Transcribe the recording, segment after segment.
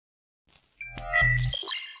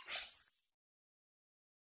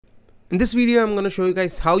In this video, I'm going to show you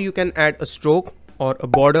guys how you can add a stroke or a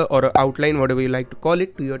border or an outline, whatever you like to call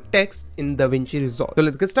it, to your text in DaVinci Resolve. So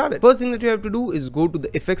let's get started. First thing that you have to do is go to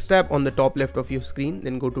the effects tab on the top left of your screen,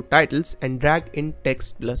 then go to titles and drag in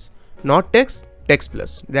text plus, not text, text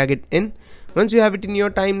plus, drag it in. Once you have it in your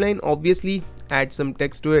timeline, obviously add some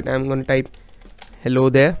text to it. I'm going to type hello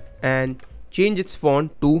there and change its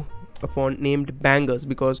font to a font named Bangers,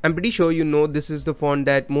 because I'm pretty sure you know this is the font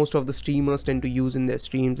that most of the streamers tend to use in their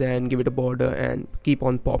streams and give it a border and keep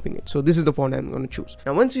on popping it. So this is the font I'm going to choose.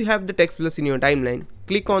 Now once you have the text plus in your timeline,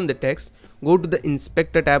 click on the text, go to the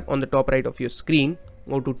inspector tab on the top right of your screen,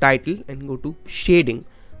 go to title and go to shading.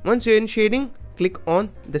 Once you're in shading, click on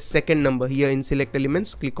the second number here in select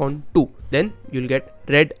elements, click on 2, then you'll get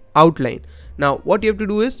red outline. Now what you have to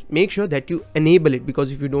do is make sure that you enable it,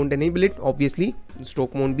 because if you don't enable it, obviously the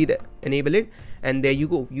stroke won't be there. Enable it and there you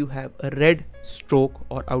go, you have a red stroke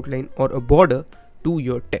or outline or a border to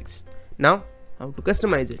your text. Now how to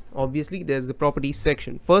customize it? Obviously there's the properties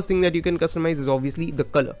section. First thing that you can customize is obviously the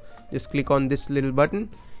color. Just click on this little button,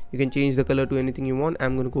 you can change the color to anything you want.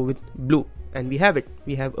 I'm going to go with blue and we have it.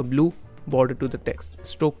 We have a blue border to the text,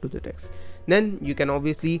 stroke to the text. Then you can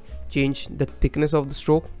obviously change the thickness of the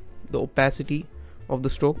stroke, the opacity of the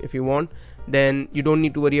stroke if you want. Then you don't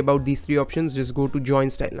need to worry about these three options, just go to join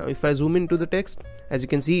style. Now if I zoom into the text, as you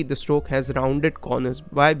can see, the stroke has rounded corners.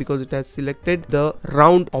 Why? Because it has selected the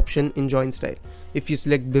round option in join style. If you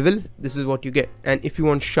select bevel, this is what you get, and if you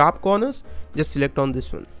want sharp corners, just select on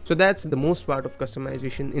this one. So that's the most part of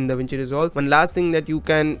customization in DaVinci Resolve. One last thing that you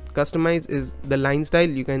can customize is the line style.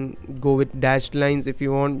 You can go with dashed lines if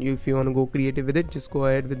you want. If you want to go creative with it, just go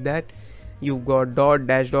ahead with that. You've got dot,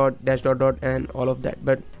 dash dot, dash dot dot and all of that,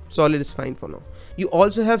 but solid is fine for now. You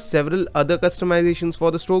also have several other customizations for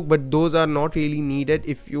the stroke, but those are not really needed.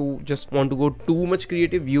 If you just want to go too much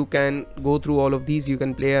creative, you can go through all of these, you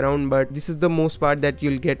can play around, but this is the most part that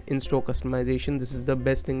you'll get in stroke customization. This is the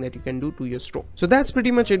best thing that you can do to your stroke. So that's pretty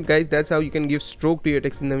much it, guys. That's how you can give stroke to your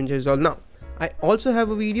text in DaVinci Resolve. Now I also have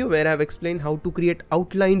a video where I've explained how to create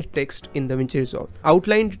outlined text in DaVinci Resolve.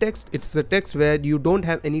 Outlined text, it's a text where you don't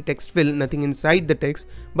have any text fill, nothing inside the text,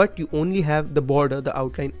 but you only have the border, the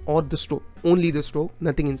outline or the stroke. Only the stroke,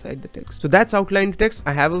 nothing inside the text. So that's outlined text.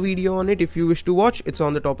 I have a video on it. If you wish to watch, it's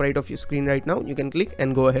on the top right of your screen right now. You can click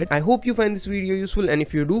and go ahead. I hope you find this video useful, and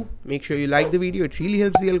if you do, make sure you like the video. It really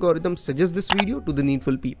helps the algorithm suggest this video to the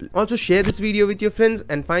needful people. Also share this video with your friends,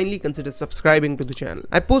 and finally consider subscribing to the channel.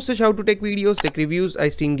 I post such how to tech videos, tech reviews, I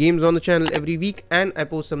stream games on the channel every week, and I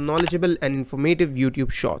post some knowledgeable and informative YouTube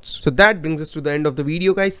shorts. So that brings us to the end of the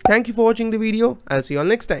video, guys. Thank you for watching the video. I'll see you all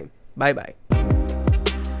next time. Bye bye.